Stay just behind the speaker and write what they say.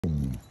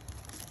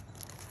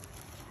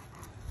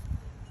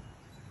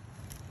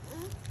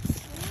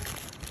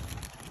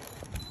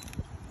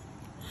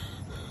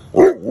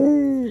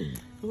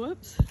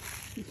Whoops.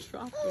 You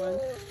dropped one.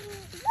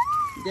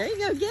 There you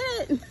go.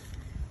 Get it.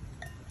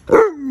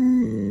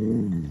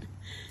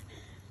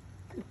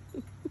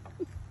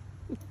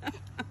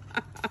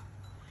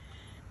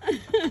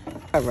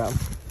 Rub-rub.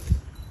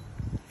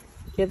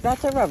 Give that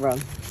to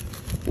Rub-rub.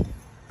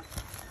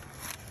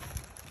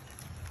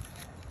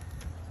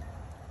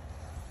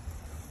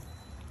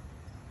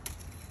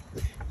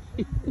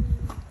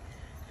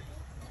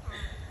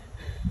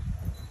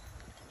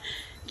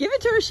 Give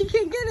it to her. She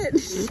can't get it.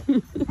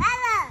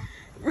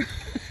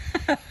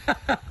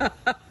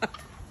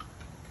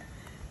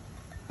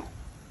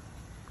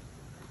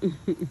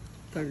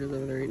 Tonka's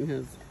over there eating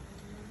his.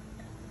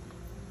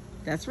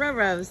 That's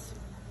Rub-rub's.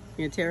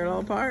 You gonna tear it all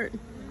apart?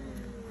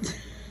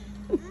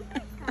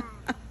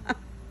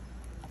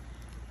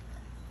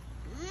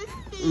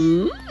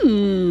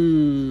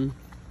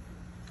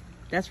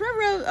 That's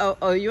Rub-rub.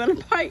 Oh, you want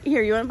to bite?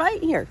 Here, you want to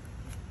bite? Here.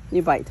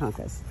 You bite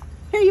Tonka's.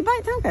 Here, you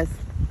bite Tonka's.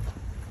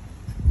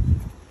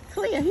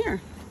 Kalia,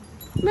 here.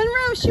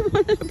 Monroe, she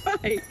wanted to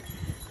bite.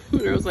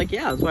 Monroe's like,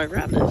 yeah, that's why I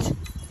grabbed it.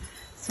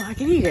 So I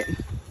can eat it.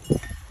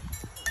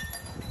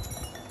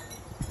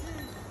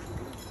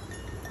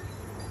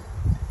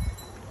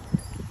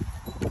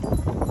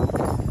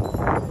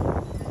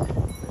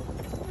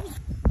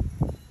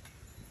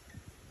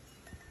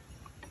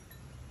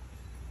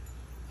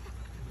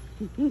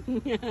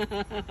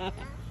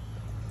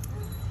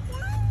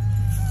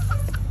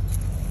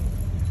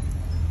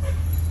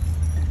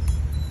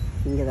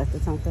 You can give that to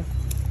Tonka.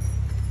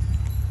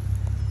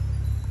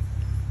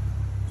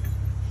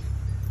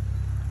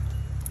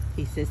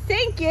 He says,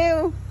 thank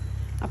you.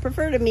 I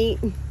prefer to meat.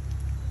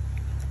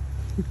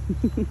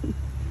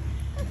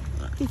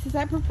 He says,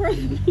 I prefer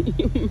to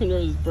meat.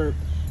 Monroe's burp.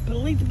 But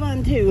I'll eat the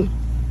bun too.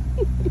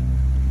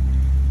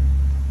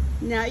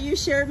 Now you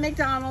shared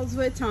McDonald's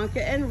with Tonka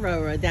and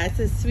Rora. That's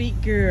a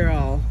sweet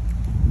girl.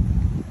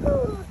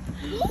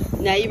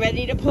 Now you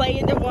ready to play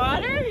in the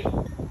water?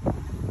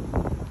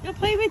 You'll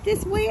play with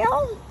this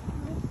wheel?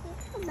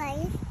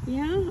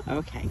 Yeah?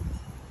 Okay.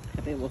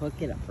 I bet we'll hook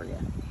it up for you.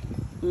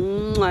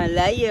 I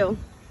love you.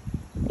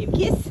 Give a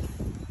kiss.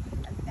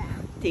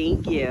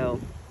 Thank you.